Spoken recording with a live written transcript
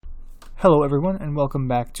Hello everyone, and welcome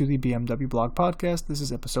back to the BMW Blog Podcast. This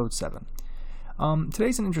is episode 7.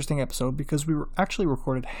 Today's an interesting episode because we actually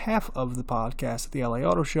recorded half of the podcast at the LA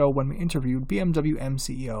Auto Show when we interviewed BMW M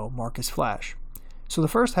CEO Marcus Flash. So the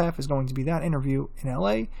first half is going to be that interview in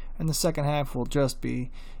LA, and the second half will just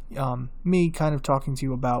be me kind of talking to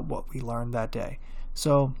you about what we learned that day.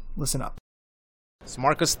 So listen up. So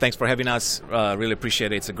Marcus, thanks for having us. Really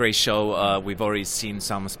appreciate it. It's a great show. We've already seen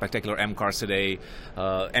some spectacular M cars today.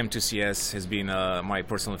 M2 CS has been my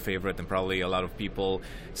personal favorite and probably a lot of people.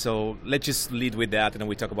 So let's just lead with that, and then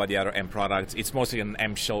we talk about the other M products. It's mostly an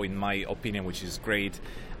M show in my opinion, which is great.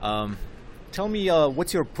 Tell me,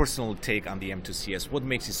 what's your personal take on the M2 CS? What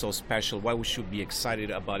makes it so special? Why we should be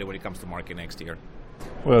excited about it when it comes to market next year?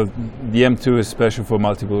 Well, the M2 is special for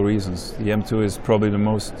multiple reasons. The M2 is probably the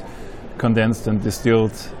most condensed and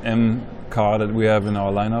distilled M car that we have in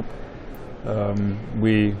our lineup.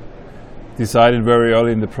 We decided very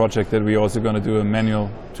early in the project that we're also going to do a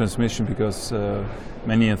manual transmission because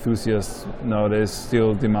many enthusiasts nowadays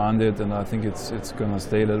still demand it, and I think it's going to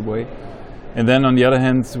stay that way. And then on the other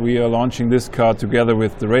hand, we are launching this car together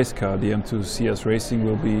with the race car. The M2 CS Racing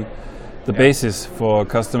will be the basis for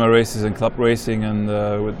customer races and club racing, and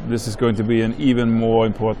this is going to be an even more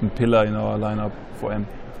important pillar in our lineup for M.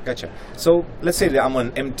 Gotcha. So let's say that I'm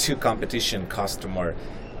an M2 competition customer.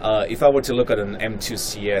 If I were to look at an M2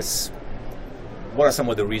 CS, what are some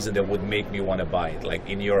of the reasons that would make me want to buy it, like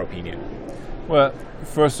in your opinion? Well,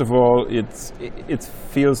 first of all, it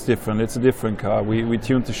feels different. It's a different car. We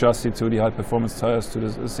tuned the chassis to the high performance tires, to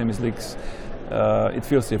the semi-slicks. It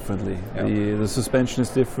feels differently. Yeah. The suspension is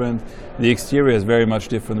different. The exterior is very much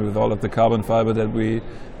different with all of the carbon fiber that we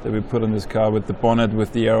put on this car, with the bonnet,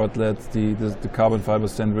 with the air outlet, the carbon fiber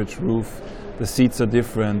sandwich roof. The seats are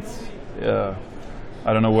different. I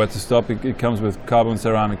don't know where to stop. It comes with carbon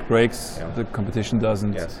ceramic brakes. Yeah. The competition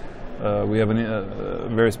doesn't. Yes. We have a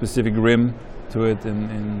very specific rim to it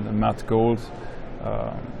in matte gold.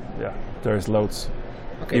 There's loads.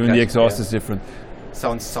 Okay, even the exhaust is different.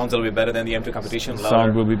 Sounds a little bit better than the M2 competition.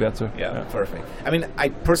 Sound will be better. Yeah, perfect. I mean, I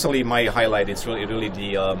personally, my highlight is really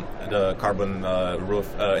the carbon roof,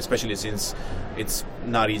 especially since it's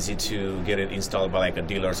not easy to get it installed by like a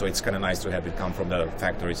dealer. So it's kind of nice to have it come from the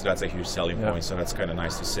factory. So that's a huge selling point. So that's kind of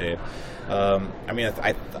nice to see. I mean,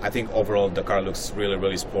 I think overall the car looks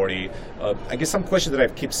really sporty. I guess some questions that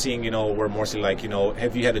I keep seeing, were mostly like,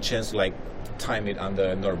 have you had a chance to like time it on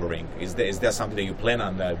the Nürburgring? Is there something that you plan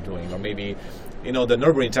on doing, or maybe? The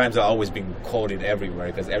Nürburgring times are always being quoted everywhere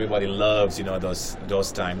because everybody loves,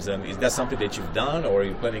 those times. And is that something that you've done or are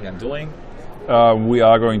you planning on doing? We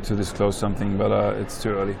are going to disclose something, but it's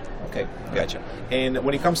too early. Okay, gotcha. And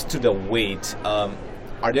when it comes to the weight,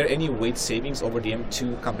 are there any weight savings over the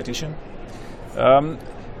M2 competition?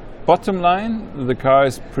 Bottom line, the car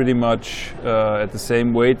is pretty much at the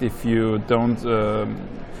same weight if you don't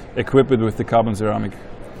equip it with the carbon ceramic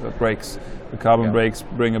brakes. The carbon brakes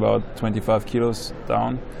bring about 25 kilos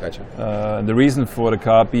down. Gotcha. The reason for the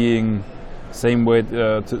car being same weight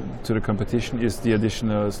to the competition is the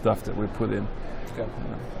additional stuff that we put in.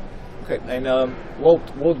 Okay. And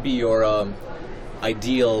what would be your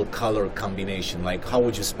ideal color combination? Like, how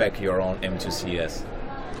would you spec your own M2 CS?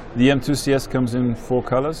 The M2 CS comes in 4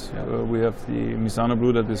 colors. We have the Misano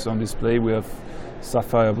blue that is on display. We have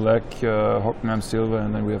sapphire black, Hockenheim silver,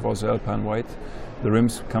 and then we have also Alpine white. The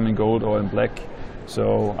rims come in gold or in black.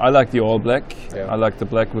 So I like the all black. Yeah. I like the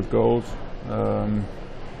black with gold.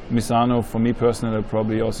 Misano, for me personally, I'll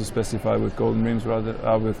probably also specify with golden rims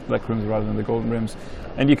with black rims rather than the golden rims.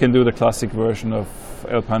 And you can do the classic version of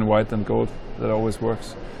Alpine white and gold. That always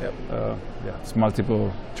works. Yep. It's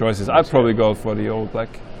multiple choices. I'd probably go for the all black.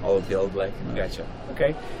 All of the all black. Gotcha.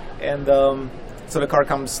 Okay. And so the car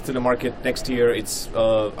comes to the market next year. It's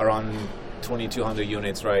around 2,200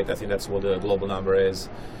 units, right? I think that's what the global number is.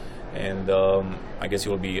 And I guess it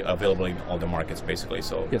will be available in all the markets, basically.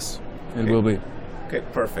 So yes, it will be. Okay,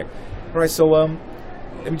 perfect. All right, so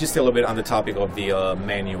let me just stay a little bit on the topic of the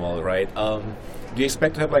manual, right? Do you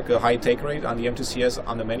expect to have like a high take rate on the M2 CS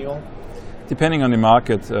on the manual? Depending on the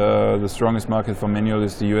market, the strongest market for manual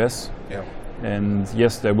is the US. Yeah. And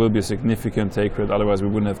yes, there will be a significant take rate, otherwise we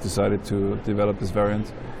wouldn't have decided to develop this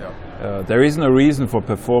variant. Yeah. There isn't a reason for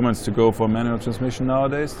performance to go for manual transmission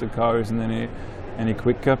nowadays. The car isn't any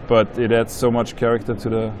quicker, but it adds so much character to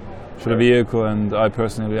the vehicle, and I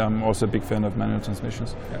personally am also a big fan of manual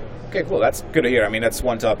transmissions. Yeah. Okay, cool. That's good to hear. I mean, that's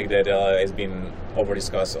one topic that has been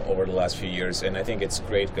over-discussed over the last few years, and I think it's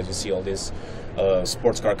great because you see all these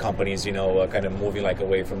sports car companies, kind of moving like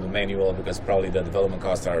away from the manual because probably the development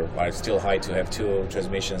costs are still high to have two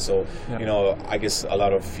transmissions. So, I guess a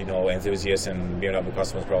lot of, enthusiasts and BMW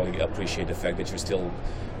customers probably appreciate the fact that you're still,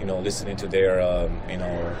 listening to their,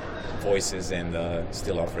 voices and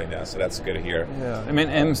still offering that. So that's good to hear. Yeah, I mean,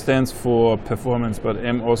 M stands for performance, but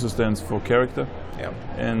M also stands for character. Yeah.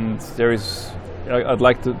 And I'd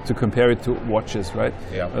like to compare it to watches, right?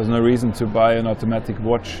 Yeah. There's no reason to buy an automatic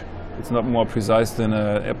watch. It's not more precise than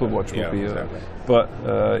an Apple Watch would be. Exactly. But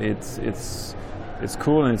it's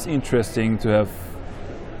cool and it's interesting to have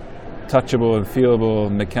touchable and feelable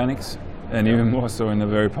mechanics, and even more so in a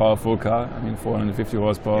very powerful car. I mean, 450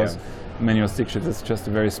 horsepower. Yeah. Manual stick shift. It's just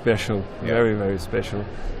a very special, very, very special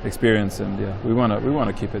experience, and we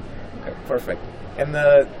wanna keep it. Okay, perfect. And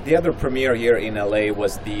the other premiere here in LA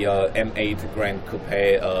was the M8 Grand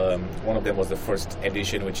Coupe. One of them was the first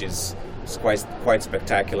edition, which is quite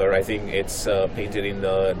spectacular. I think it's painted in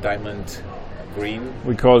the diamond green.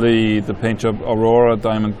 We call the paint job Aurora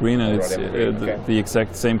Diamond Green, and it's Okay. the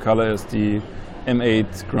exact same color as the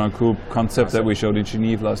M8 Grand Coupe concept that we showed in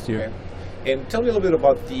Geneva last year. Okay. And tell me a little bit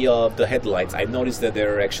about the headlights. I noticed that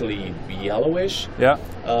they're actually yellowish. Yeah.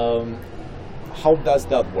 How does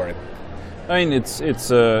that work? I mean, it's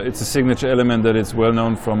a signature element that is well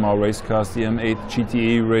known from our race cars. The M8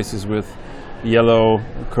 GTE races with yellow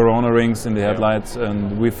Corona rings in the headlights,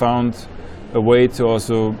 and we found a way to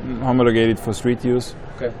also homologate it for street use.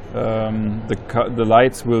 Okay. The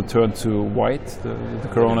lights will turn to white, the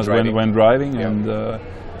Coronas when driving, and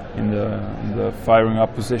in the firing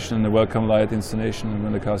up position, in the welcome light installation, and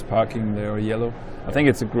when the car's parking, they are yellow. I think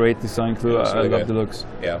it's a great design clue. I love the looks.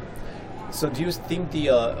 Yeah. So do you think the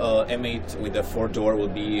M8 with the 4-door will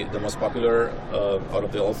be the most popular out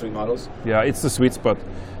of all three models? Yeah, it's the sweet spot.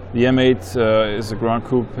 The M8 is a Grand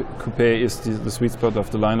Coupe is the sweet spot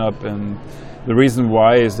of the lineup, and the reason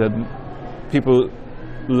why is that people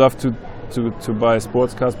love to buy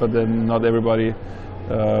sports cars, but then not everybody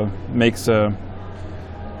makes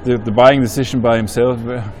the buying decision by himself.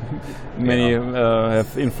 Many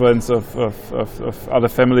have influence of other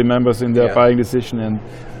family members in their buying decision, and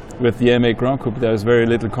with the M8 Grand Coupe there is very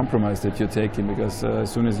little compromise that you're taking, because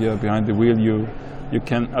as soon as you're behind the wheel you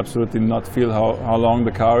can absolutely not feel how long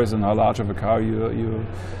the car is and how large of a car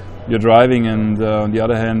you're driving, and on the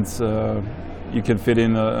other hand you can fit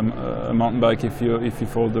in a mountain bike if you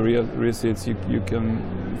fold the rear seats. You can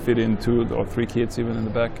fit in 2 or 3 kids even in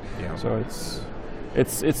the back. Yeah. So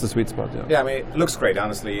it's the sweet spot. Yeah, I mean, it looks great,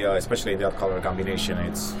 honestly, especially that color combination.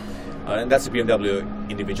 It's and that's a BMW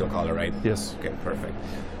individual color, right? Yes. Okay, perfect.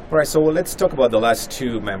 All right, so let's talk about the last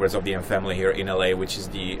two members of the M family here in LA, which is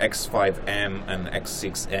the X5M and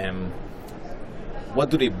X6M. What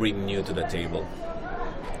do they bring new to the table?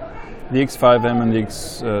 The X5M and the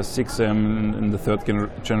X6M in the third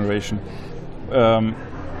generation.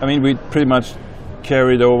 I mean, we pretty much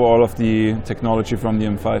carried over all of the technology from the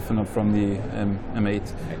M5 and from the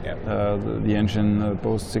M8. Yeah. The engine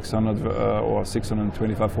boasts 600 or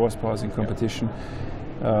 625 horsepower in competition.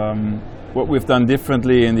 What we've done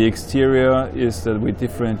differently in the exterior is that we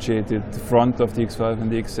differentiated the front of the X5 and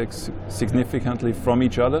the X6 significantly from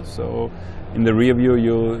each other. So in the rear view,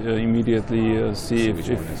 you'll immediately see if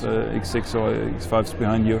X6 or X5 is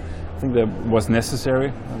behind you. I think that was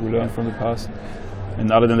necessary. We learned from the past. And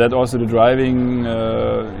other than that, also the driving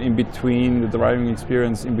the driving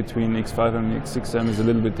experience in between X5 and X6M is a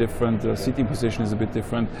little bit different. The seating position is a bit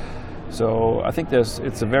different. So I think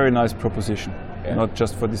it's a very nice proposition, not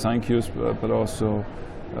just for design cues, but also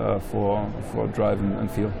for drive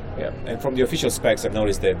and feel. Yeah, and from the official specs, I've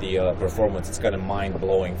noticed that the performance is kind of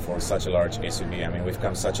mind-blowing for such a large SUV. I mean, we've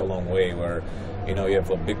come such a long way where, you have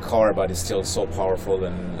a big car, but it's still so powerful,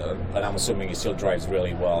 and I'm assuming it still drives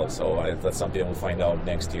really well. So that's something we'll find out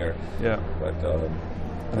next year. Yeah, but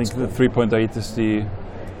I think the 3.8 is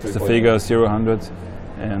the figure 0-100.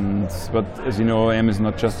 But as you know, M is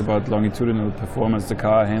not just about longitudinal performance. The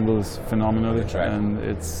car handles phenomenally, and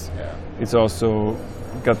it's also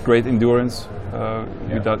got great endurance.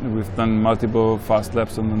 We've done multiple fast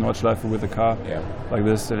laps on the Nordschleife with the car like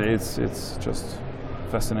this. It's just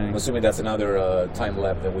fascinating. I'm assuming that's another time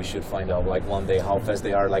lap that we should find out, like one day, how fast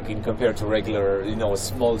they are, like in compared to regular, a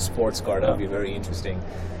small sports car. That would be very interesting.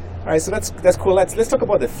 All right, so that's cool. Let's talk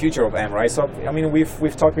about the future of M, right? So I mean,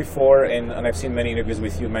 we've talked before, and I've seen many interviews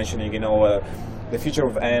with you mentioning, the future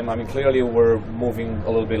of M. I mean, clearly we're moving a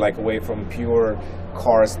little bit like away from pure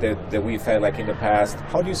cars that we've had like in the past.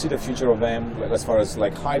 How do you see the future of M, like, as far as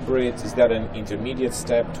like hybrids? Is that an intermediate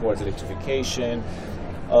step towards electrification?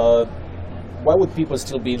 why would people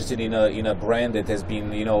still be interested in a brand that has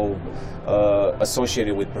been,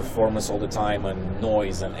 associated with performance all the time and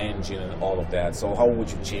noise and engine and all of that? So how would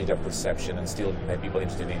you change that perception and still have people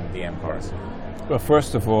interested in the M cars? Well,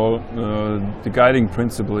 first of all, the guiding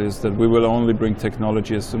principle is that we will only bring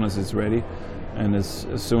technology as soon as it's ready, and as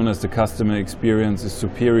soon as the customer experience is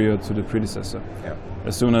superior to the predecessor. Yeah.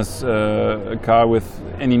 As soon as a car with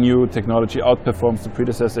any new technology outperforms the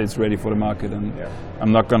predecessor, it's ready for the market. And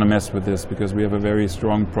I'm not going to mess with this because we have a very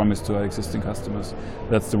strong promise to our existing customers.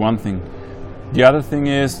 That's the one thing. The other thing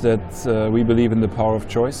is that we believe in the power of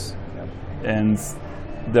choice, and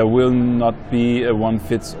there will not be a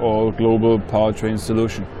one-fits-all global powertrain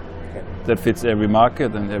solution that fits every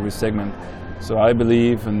market and every segment. So I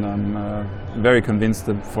believe, and I'm very convinced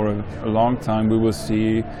that for a long time we will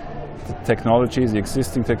see the technologies, the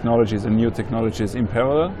existing technologies and new technologies in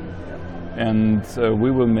parallel, and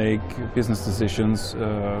we will make business decisions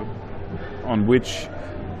on which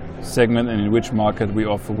segment and in which market we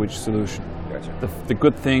offer which solution. Gotcha. The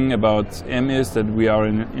good thing about M is that we are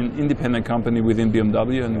an independent company within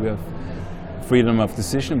BMW and we have freedom of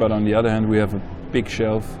decision, but on the other hand we have a big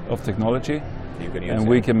shelf of technology and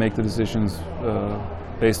we can make the decisions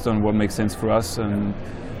based on what makes sense for us, and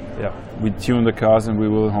we tune the cars and we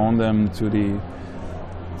will hone them to the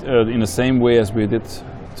in the same way as we did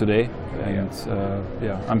today.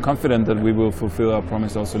 I'm confident that we will fulfill our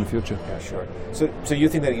promise also in the future. Yeah, sure. So you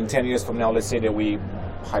think that in 10 years from now, let's say that we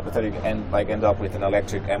hypothetically end up with an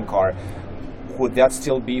electric M car, would that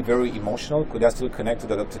still be very emotional? Could that still connect to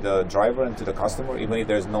the driver and to the customer, even if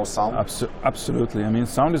there's no sound? Absolutely. I mean,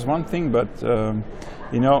 sound is one thing, but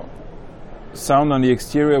sound on the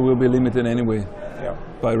exterior will be limited anyway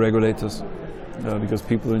by regulators, because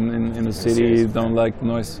people in the city don't like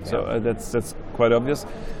noise. So that's quite obvious.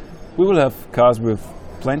 We will have cars with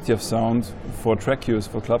plenty of sound for track use,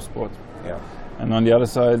 for club sport. Yeah. And on the other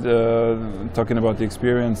side, talking about the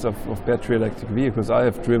experience of battery electric vehicles, I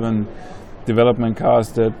have driven development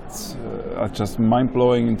cars that are just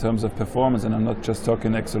mind-blowing in terms of performance, and I'm not just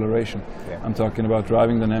talking acceleration. I'm talking about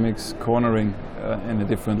driving dynamics, cornering in a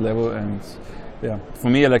different level, and for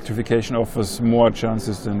me electrification offers more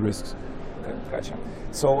chances than risks. Okay, gotcha.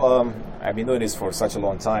 So I've been doing this for such a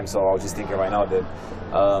long time, so I was just thinking right now that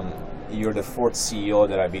you're the fourth CEO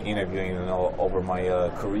that I've been interviewing over my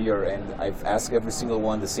career, and I've asked every single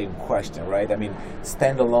one the same question, right? I mean,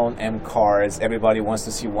 standalone M cars, everybody wants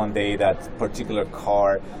to see one day that particular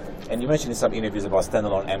car. And you mentioned in some interviews about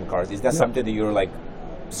standalone M cars. Is that something that you're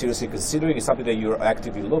seriously considering? Is something that you're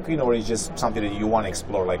actively looking, or is just something that you want to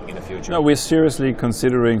explore in the future? No, we're seriously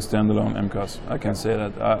considering standalone M cars. I can say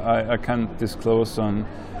that. I can't disclose on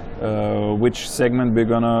which segment we're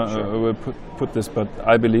gonna put this, but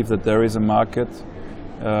I believe that there is a market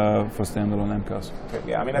for standalone M cars. Okay,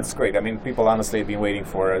 yeah, I mean that's great. I mean, people honestly have been waiting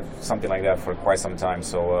for something like that for quite some time.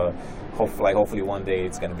 So hopefully one day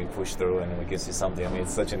it's gonna be pushed through and we can see something. I mean,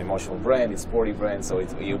 it's such an emotional brand, it's a sporty brand, so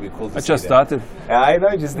it'll be cool to see. I just started. I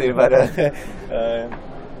know you just did, but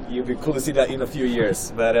it'll be cool to see that in a few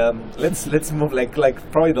years. But let's move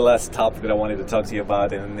probably the last topic that I wanted to talk to you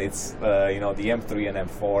about, and it's the M3 and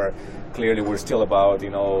M4. Clearly, we're still about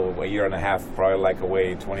a year and a half, probably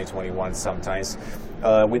away, 2021 sometimes.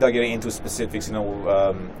 Without getting into specifics,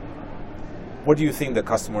 what do you think the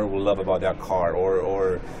customer will love about that car,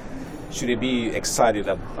 or should they be excited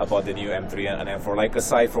about the new M3 and M4?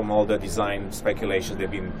 Aside from all the design speculations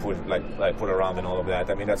they've been put around and all of that.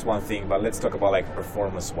 I mean, that's one thing. But let's talk about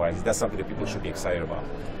performance-wise. Is that something that people should be excited about?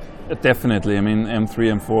 Definitely. I mean,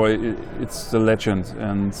 M3, M4, it's the legend.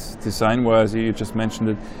 And design-wise, you just mentioned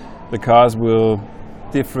it. The cars will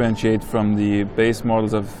differentiate from the base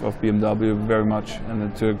models of BMW very much,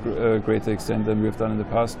 and to a greater extent than we've done in the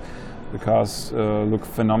past. The cars look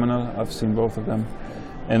phenomenal. I've seen both of them.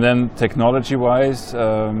 And then technology-wise,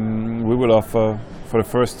 we will offer for the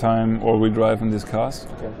first time all-wheel drive in these cars.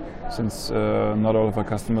 Okay. Since not all of our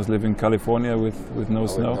customers live in California with no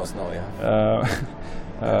snow. With no snow, yeah.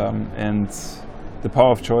 And the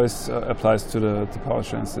power of choice applies to the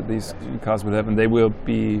powertrains that these cars will have, and they will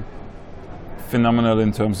be phenomenal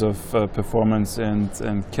in terms of performance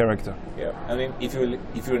and character. Yeah, I mean, if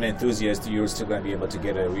you're an enthusiast, you're still going to be able to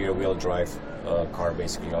get a rear-wheel drive car,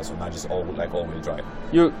 basically, also not just all-wheel drive.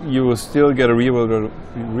 You will still get a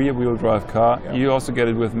rear-wheel drive car. Yeah. You also get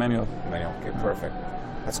it with manual. Manual. Okay, perfect.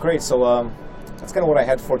 That's great. So that's kind of what I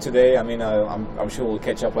had for today. I mean, I'm sure we'll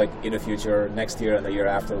catch up in the future, next year and the year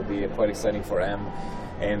after. Will be quite exciting for M.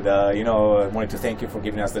 And I wanted to thank you for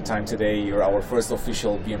giving us the time today. You're our first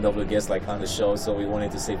official BMW guest on the show, so we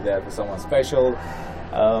wanted to save that for someone special.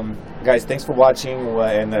 Guys, thanks for watching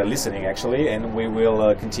and listening, actually, and we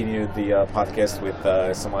will continue the podcast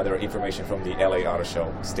with some other information from the LA Auto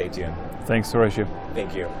Show. Stay tuned. Thanks, Horatio.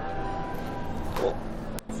 Thank you. Cool.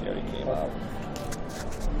 See how he came out.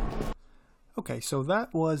 Okay, so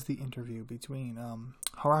that was the interview between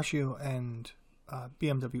Horatio and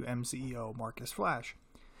BMW M CEO Marcus Flash.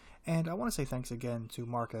 And I want to say thanks again to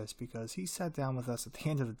Marcus because he sat down with us at the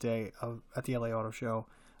end of the day at the LA Auto Show.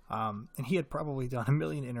 And he had probably done a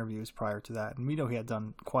million interviews prior to that, and we know he had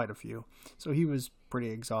done quite a few. So he was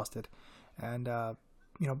pretty exhausted. And,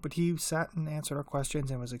 but he sat and answered our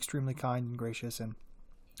questions and was extremely kind and gracious. And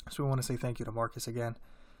so we want to say thank you to Marcus again.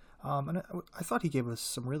 And I thought he gave us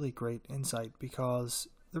some really great insight because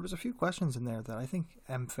there was a few questions in there that I think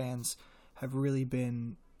M fans have really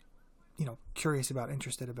been, curious about,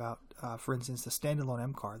 interested about. For instance, the standalone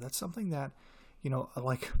M car. That's something that,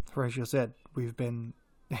 like Horatio said, we've been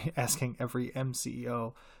asking every M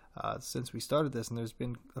CEO since we started this, and there's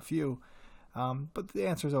been a few. But the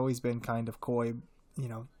answer has always been kind of coy,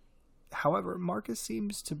 However, Marcus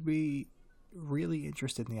seems to be really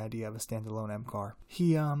interested in the idea of a standalone M car.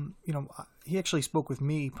 He actually spoke with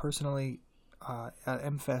me personally at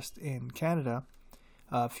MFest in Canada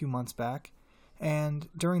a few months back, and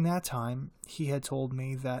during that time, he had told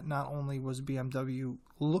me that not only was BMW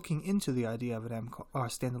looking into the idea of an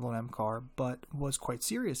standalone M car, but was quite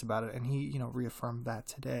serious about it, and he reaffirmed that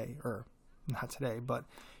today, or not today, but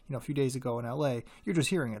a few days ago in LA. You're just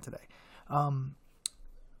hearing it today.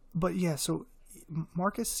 But yeah, so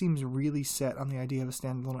Marcus seems really set on the idea of a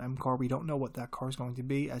standalone M car. We don't know what that car is going to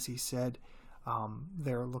be. As he said,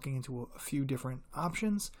 they're looking into a few different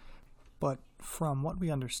options. But from what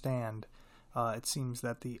we understand, it seems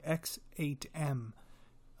that the X8M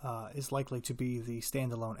is likely to be the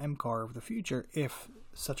standalone M car of the future if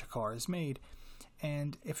such a car is made.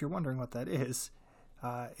 And if you're wondering what that is,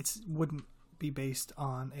 it wouldn't be based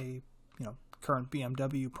on a current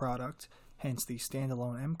BMW product, hence the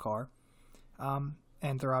standalone M car.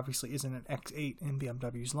 And there obviously isn't an X8 in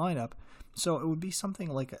BMW's lineup, so it would be something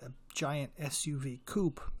like a giant SUV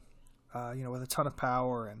coupe, with a ton of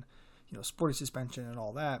power and sporty suspension and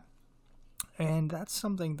all that. And that's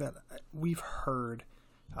something that we've heard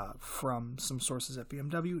from some sources at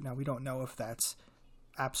BMW. Now, we don't know if that's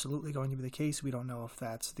absolutely going to be the case. We don't know if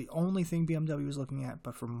that's the only thing BMW is looking at,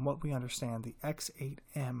 but from what we understand, the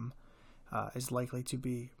X8M is likely to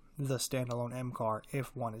be the standalone M car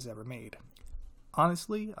if one is ever made.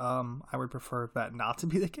 Honestly, I would prefer that not to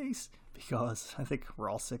be the case because I think we're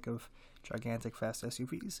all sick of gigantic fast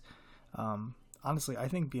SUVs. Honestly, I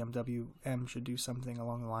think BMW M should do something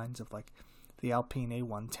along the lines of like the Alpine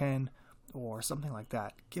A110 or something like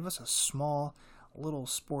that. Give us a small, little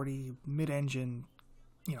sporty, mid-engine,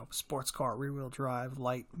 sports car, rear-wheel drive,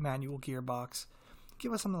 light, manual gearbox.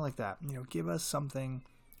 Give us something like that. Give us something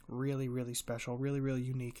really, really special, really, really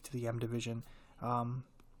unique to the M division.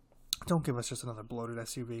 Don't give us just another bloated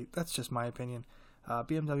SUV. That's just my opinion.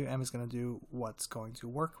 BMW M is going to do what's going to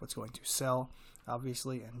work, what's going to sell,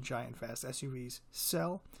 obviously, and giant fast SUVs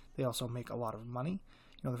sell. They also make a lot of money.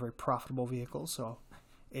 They're very profitable vehicles, so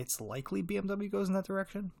it's likely BMW goes in that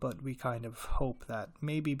direction, but we kind of hope that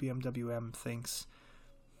maybe BMW M thinks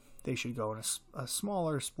they should go in a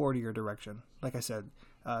smaller, sportier direction. Like I said,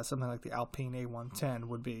 something like the Alpine A110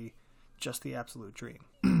 would be just the absolute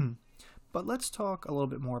dream. But let's talk a little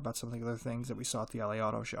bit more about some of the other things that we saw at the LA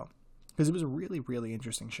Auto Show, because it was a really, really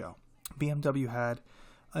interesting show. BMW had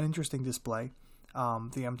an interesting display. The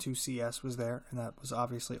M2 CS was there, and that was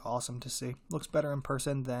obviously awesome to see. Looks better in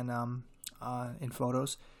person than in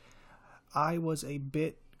photos. I was a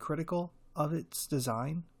bit critical of its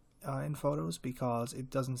design in photos because it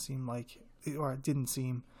didn't seem like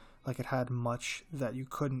it had much that you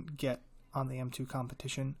couldn't get on the M2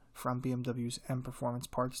 competition from BMW's M Performance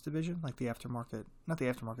Parts division, like the aftermarket, not the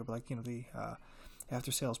aftermarket, but like, the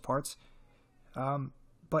after sales parts.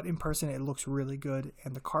 But in person, it looks really good,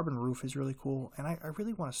 and the carbon roof is really cool. And I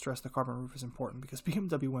really want to stress the carbon roof is important because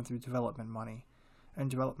BMW went through development money and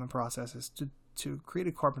development processes to create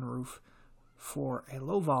a carbon roof for a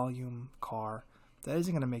low-volume car that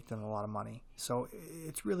isn't going to make them a lot of money. So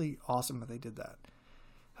it's really awesome that they did that.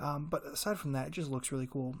 But aside from that, it just looks really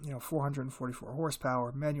cool. 444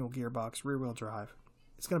 horsepower, manual gearbox, rear-wheel drive.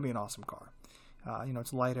 It's going to be an awesome car.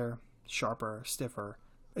 It's lighter, sharper, stiffer.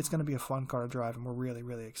 It's going to be a fun car to drive, and we're really,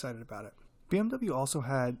 really excited about it. BMW also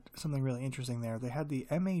had something really interesting there. They had the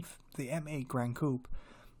M8 Gran Coupe,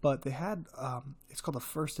 but they had, it's called the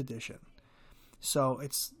First Edition. So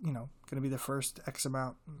it's, going to be the first X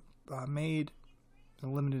amount made, a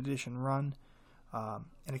limited edition run, and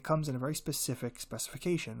it comes in a very specific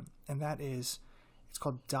specification, and that is It's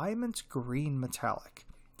called Diamond Green Metallic,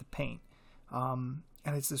 the paint. And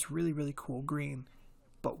it's this really, really cool green.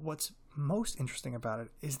 But what's most interesting about it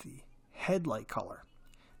is the headlight color.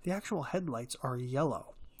 The actual headlights are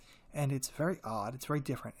yellow. And it's very odd. It's very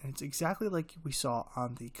different. And it's exactly like we saw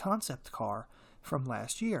on the concept car from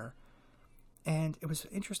last year. And it was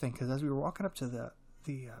interesting because as we were walking up to the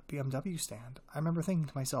BMW stand, I remember thinking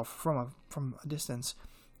to myself from a distance,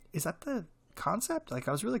 is that the concept? Like,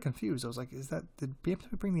 I was really confused. I was like, did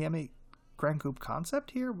BMW bring the M8 Grand Coupe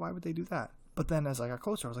concept here? Why would they do that? But then as I got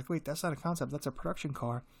closer, I was like, wait, that's not a concept. That's a production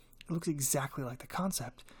car. It looks exactly like the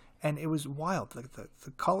concept. And it was wild. Like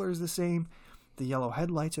the color is the same. The yellow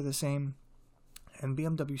headlights are the same. And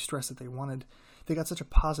BMW stressed that they got such a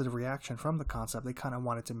positive reaction from the concept, they kind of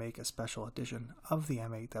wanted to make a special edition of the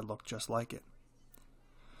M8 that looked just like it.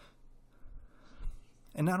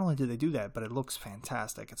 And not only did they do that, but it looks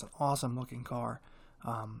fantastic. It's an awesome looking car.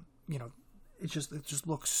 It just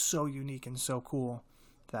looks so unique and so cool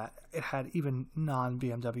that it had even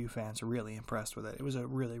non-BMW fans really impressed with it. It was a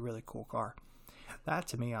really, really cool car. That,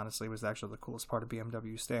 to me, honestly, was actually the coolest part of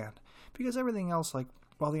BMW's stand. Because everything else, like,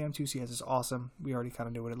 while the M2 CS is awesome, we already kind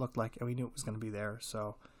of knew what it looked like, and we knew it was going to be there.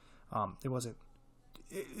 So, it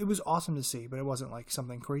was awesome to see, but it wasn't, like,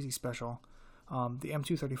 something crazy special. The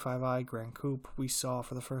M235i Grand Coupe we saw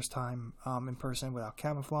for the first time in person without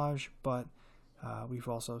camouflage, but we've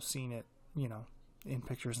also seen it, in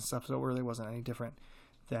pictures and stuff, so it really wasn't any different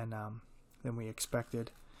than we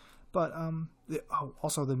expected. But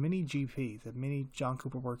also the Mini GP, the Mini John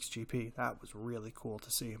Cooper Works GP, that was really cool to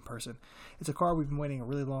see in person. It's a car we've been waiting a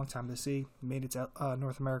really long time to see. Made its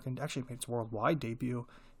made its worldwide debut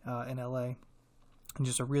in LA, and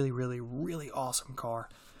just a really, really, really awesome car.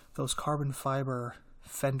 Those carbon fiber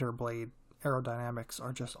fender blade aerodynamics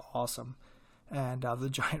are just awesome, and the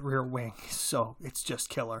giant rear wing, it's just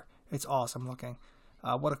killer. It's awesome looking.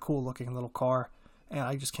 What a cool looking little car. And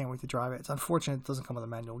I just can't wait to drive it. It's unfortunate it doesn't come with a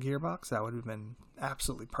manual gearbox. That would have been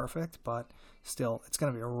absolutely perfect. But still, it's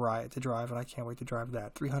going to be a riot to drive, and I can't wait to drive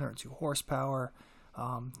that. 302 horsepower,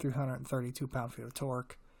 332 pound-feet of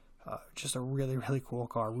torque. Just a really, really cool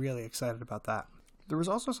car. Really excited about that. There was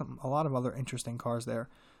also a lot of other interesting cars there.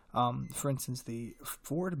 For instance, the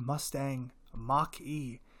Ford Mustang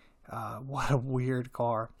Mach-E. What a weird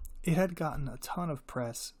car. It had gotten a ton of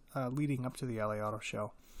press leading up to the LA Auto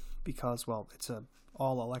Show. Because, well, it's a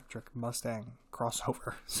all-electric Mustang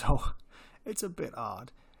crossover, so it's a bit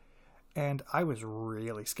odd. And I was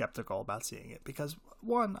really skeptical about seeing it, because,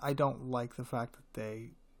 one, I don't like the fact that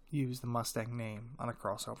they use the Mustang name on a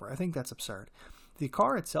crossover. I think that's absurd. The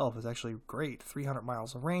car itself is actually great, 300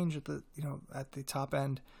 miles of range at the top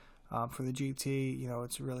end for the GT.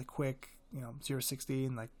 It's really quick, 0-60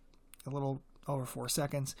 in like a little over 4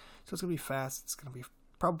 seconds, so it's going to be fast. It's going to be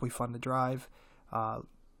probably fun to drive.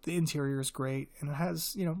 The interior is great, and it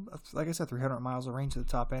has, like I said, 300 miles of range at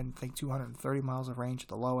the top end. I think 230 miles of range at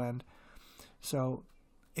the low end. So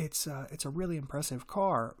it's a really impressive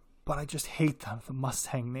car, but I just hate the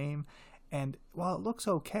Mustang name. And while it looks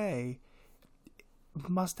okay,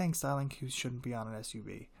 Mustang styling cues shouldn't be on an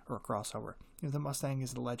SUV or a crossover. The Mustang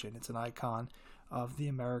is a legend. It's an icon of the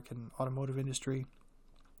American automotive industry,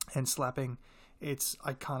 and slapping its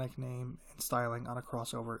iconic name and styling on a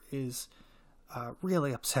crossover is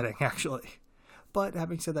really upsetting, actually. But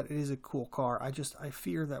having said that, it is a cool car. I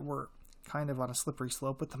fear that we're kind of on a slippery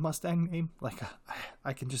slope with the Mustang name. Like,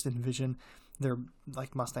 I can just envision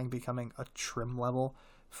Mustang becoming a trim level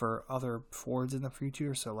for other Fords in the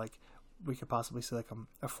future. So, like, we could possibly see, like,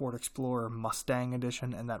 a Ford Explorer Mustang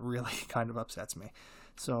edition, and that really kind of upsets me.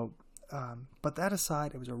 So, but that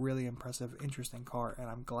aside, it was a really impressive, interesting car, and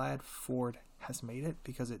I'm glad Ford has made it,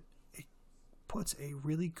 because it puts a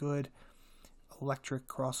really good electric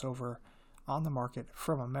crossover on the market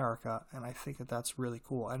from America, and I think that that's really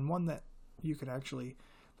cool, and one that you could actually,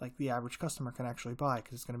 like, the average customer can actually buy,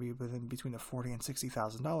 because it's going to be between the $40,000 and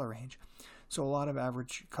 $60,000 range. So a lot of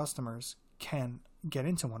average customers can get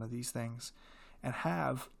into one of these things and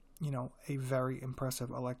have, a very impressive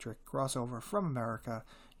electric crossover from America.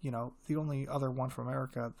 The only other one from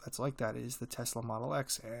America that's like that is the Tesla Model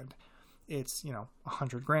X, and it's,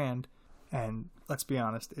 $100,000. And let's be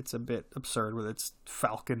honest, it's a bit absurd with its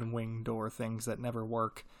falcon wing door things that never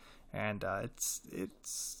work, and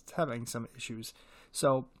it's having some issues.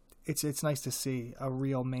 So it's nice to see a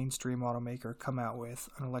real mainstream automaker come out with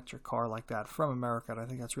an electric car like that from America, and I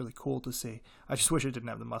think that's really cool to see. I just wish it didn't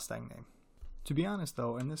have the Mustang name. To be honest,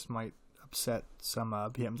 though, and this might upset some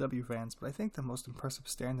BMW fans, but I think the most impressive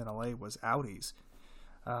stand in LA was Audi's.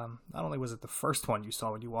 Not only was it the first one you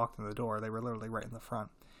saw when you walked in the door, they were literally right in the front.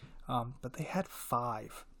 But they had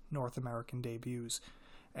 5 North American debuts,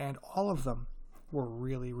 and all of them were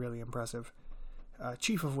really, really impressive.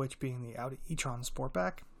 Chief of which being the Audi e-tron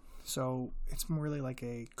Sportback. So it's more really like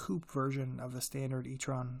a coupe version of the standard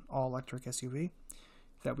e-tron all-electric SUV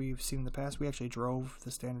that we've seen in the past. We actually drove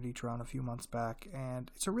the standard e-tron a few months back,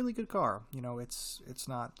 and it's a really good car. You know, it's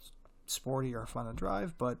not sporty or fun to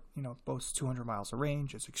drive, but, you know, it boasts 200 miles of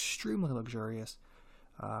range. It's extremely luxurious.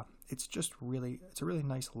 It's a really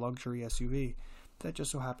nice luxury SUV that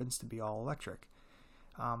just so happens to be all electric.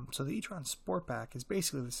 So the e-tron Sportback is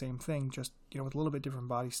basically the same thing, just, you know, with a little bit different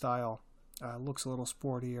body style. Looks a little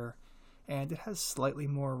sportier, and it has slightly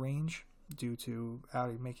more range due to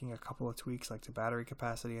Audi making a couple of tweaks like to battery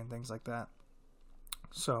capacity and things like that.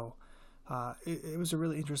 So it was a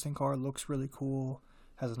really interesting car. Looks really cool.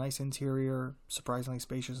 Has a nice interior, surprisingly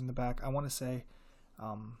spacious in the back. I want to say,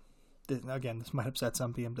 again, this might upset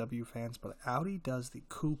some BMW fans, but Audi does the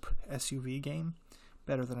coupe SUV game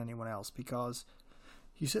better than anyone else, because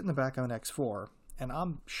you sit in the back of an X4, and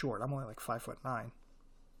I'm short. I'm only like 5'9",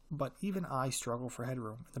 but even I struggle for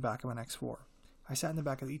headroom in the back of an X4. I sat in the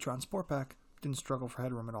back of the e-tron Sportback, didn't struggle for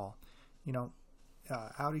headroom at all. You know,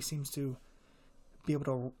 Audi seems to be able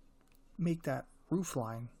to make that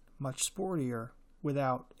roofline much sportier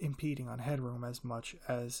without impeding on headroom as much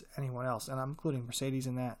as anyone else, and I'm including Mercedes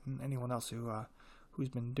in that, and anyone else who's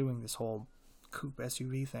been doing this whole coupe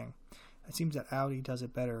SUV thing. It seems that Audi does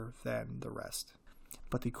it better than the rest.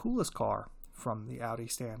 But the coolest car from the Audi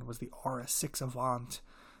stand was the RS6 Avant,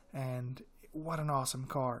 and what an awesome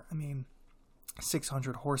car. I mean,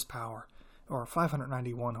 600 horsepower, or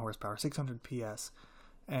 591 horsepower, 600 PS,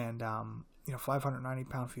 and 590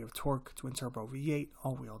 pound-feet of torque, twin-turbo V8,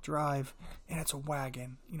 all-wheel drive, and it's a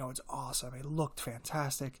wagon. You know, it's awesome. It looked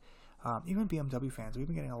fantastic. Even BMW fans, we've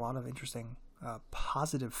been getting a lot of interesting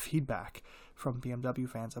positive feedback from BMW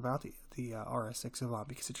fans about the RS6 Avant,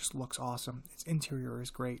 because it just looks awesome. Its interior is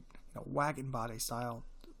great, you know, wagon body style,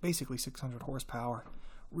 basically 600 horsepower,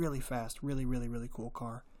 really fast, really, really, really cool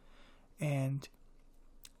car. And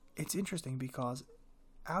it's interesting because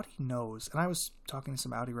Audi knows, and I was talking to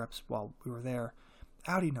some Audi reps while we were there,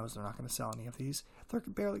 Audi knows they're not going to sell any of these. They're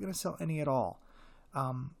barely going to sell any at all.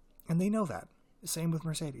 And they know that. Same with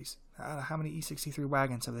Mercedes. How many E63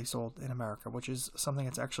 wagons have they sold in America, which is something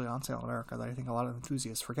that's actually on sale in America that I think a lot of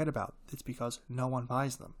enthusiasts forget about. It's because no one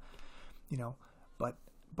buys them. You know, but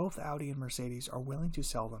both Audi and Mercedes are willing to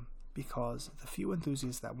sell them because the few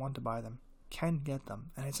enthusiasts that want to buy them can get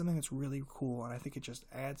them, and it's something that's really cool, and I think it just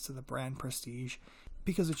adds to the brand prestige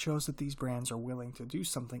because it shows that these brands are willing to do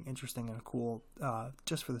something interesting and cool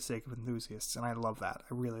just for the sake of enthusiasts, and I love that.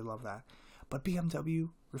 I really love that. But BMW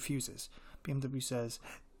refuses. BMW says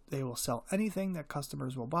they will sell anything that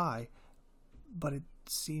customers will buy, but it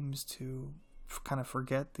seems to kind of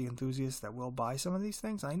forget the enthusiasts that will buy some of these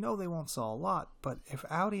things. I know they won't sell a lot, but if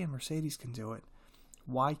Audi and Mercedes can do it,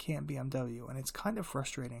 why can't BMW? And it's kind of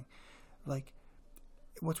frustrating. Like,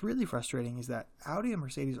 what's really frustrating is that Audi and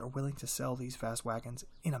Mercedes are willing to sell these fast wagons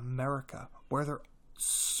in America, where they're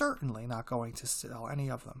certainly not going to sell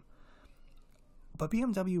any of them. But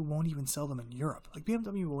BMW won't even sell them in Europe. Like,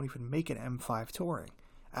 BMW won't even make an M5 Touring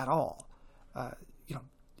at all.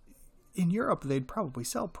 In Europe, they'd probably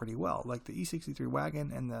sell pretty well. Like, the E63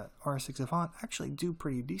 wagon and the RS6 Avant actually do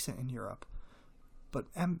pretty decent in Europe.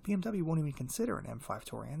 But BMW won't even consider an M5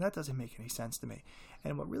 Touring, and that doesn't make any sense to me.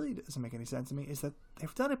 And what really doesn't make any sense to me is that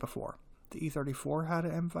they've done it before. The E34 had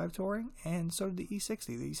an M5 Touring, and so did the E60.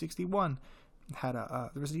 The E61 had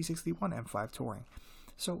there was an E61 M5 Touring.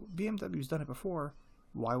 So BMW's done it before.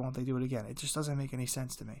 Why won't they do it again? It just doesn't make any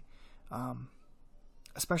sense to me.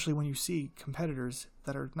 Especially when you see competitors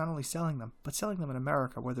that are not only selling them, but selling them in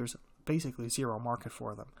America, where there's basically zero market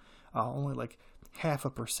for them. Only like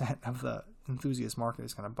 0.5% of the enthusiast market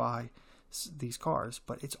is going to buy these cars,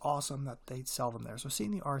 but it's awesome that they sell them there. So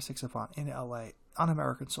seeing the R6 Avant in LA on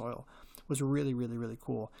American soil was really, really, really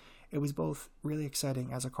cool. It was both really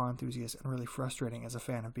exciting as a car enthusiast and really frustrating as a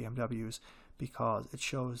fan of BMWs, because it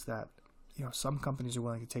shows that, you know, some companies are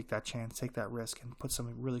willing to take that chance, take that risk, and put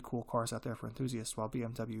some really cool cars out there for enthusiasts, while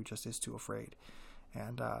BMW just is too afraid.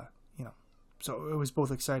 And so it was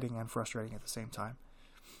both exciting and frustrating at the same time.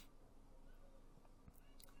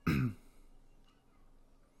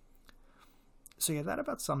 So yeah, that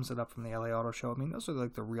about sums it up from the LA Auto Show. I mean, those are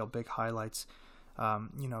like the real big highlights. The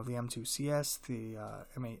M2 CS, the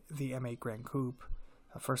M8 Grand Coupe,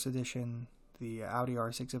 first edition, the Audi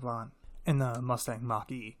R6 Avant, and the Mustang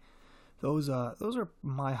Mach-E. Those are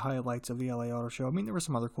my highlights of the LA Auto Show. I mean, there were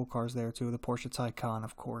some other cool cars there too. The Porsche Taycan,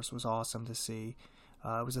 of course, was awesome to see.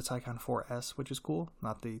 It was a Taycan 4S, which is cool,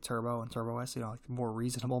 not the Turbo and Turbo S, like the more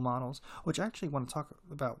reasonable models, which I actually want to talk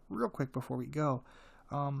about real quick before we go.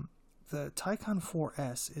 The Taycan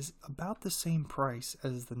 4S is about the same price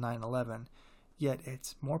as the 911, yet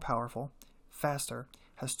it's more powerful, faster,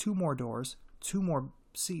 has 2 more doors, 2 more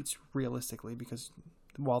seats realistically, because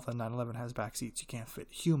while the 911 has back seats, you can't fit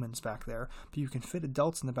humans back there, but you can fit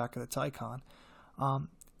adults in the back of the Taycan, and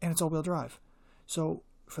it's all-wheel drive. So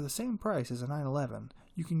for the same price as a 911,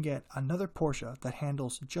 you can get another Porsche that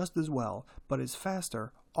handles just as well, but is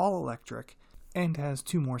faster, all electric, and has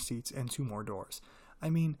 2 more seats and 2 more doors. I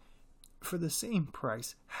mean, for the same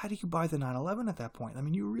price, how do you buy the 911 at that point? I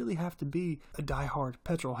mean, you really have to be a die-hard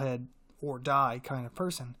petrol head or die kind of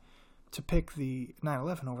person to pick the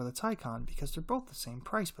 911 over the Taycan, because they're both the same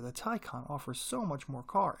price, but the Taycan offers so much more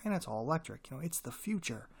car, and it's all electric. It's the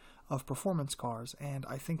future of performance cars, and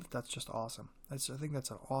I think that's just awesome. I think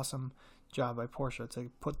that's an awesome job by Porsche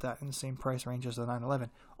to put that in the same price range as the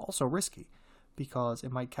 911. Also risky, because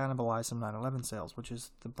it might cannibalize some 911 sales, which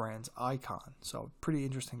is the brand's icon. So pretty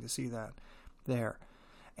interesting to see that there.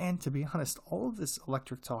 And to be honest, all of this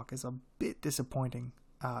electric talk is a bit disappointing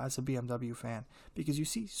as a BMW fan, because you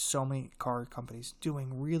see so many car companies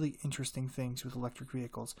doing really interesting things with electric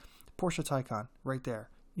vehicles. Porsche Taycan, right there,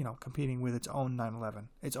 competing with its own 911,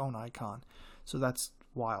 its own icon. So that's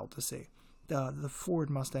wild to see. The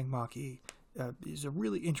Ford Mustang Mach-E is a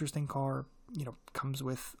really interesting car. Comes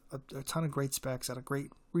with a ton of great specs at a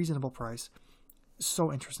great, reasonable price.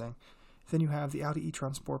 So interesting. Then you have the Audi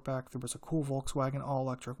e-tron Sportback. There was a cool Volkswagen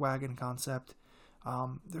all-electric wagon concept.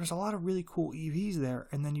 There's a lot of really cool EVs there,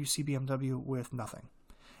 and then you see BMW with nothing.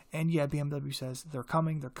 And yeah, BMW says they're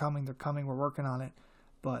coming, we're working on it,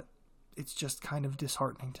 but it's just kind of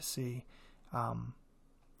disheartening to see,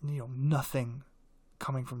 nothing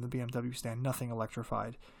coming from the BMW stand, nothing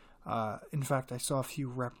electrified. In fact, I saw a few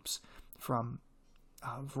reps from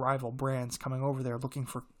rival brands coming over there looking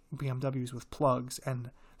for BMWs with plugs,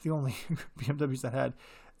 and the only BMWs that had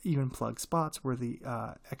even plug spots were the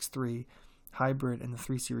X3 Hybrid and the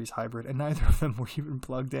 3 Series Hybrid, and neither of them were even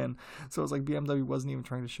plugged in. So it's like BMW wasn't even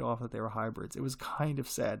trying to show off that they were hybrids. It was kind of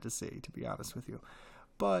sad to see, to be honest with you.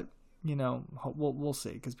 But, we'll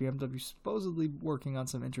see, because BMW is supposedly working on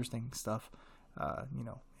some interesting stuff,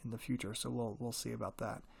 in the future, so we'll see about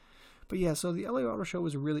that. But yeah, so the LA Auto Show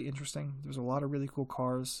was really interesting. There was a lot of really cool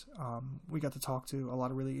cars. We got to talk to a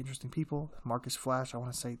lot of really interesting people. Marcus Flash, I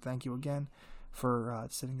want to say thank you again for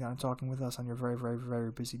sitting down and talking with us on your very, very,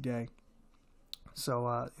 very busy day.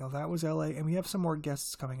 So, that was LA, and we have some more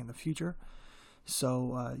guests coming in the future.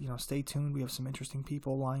 So, stay tuned. We have some interesting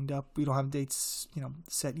people lined up. We don't have dates,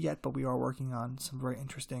 set yet, but we are working on some very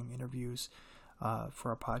interesting interviews for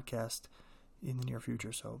our podcast in the near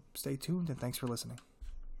future. So stay tuned, and thanks for listening.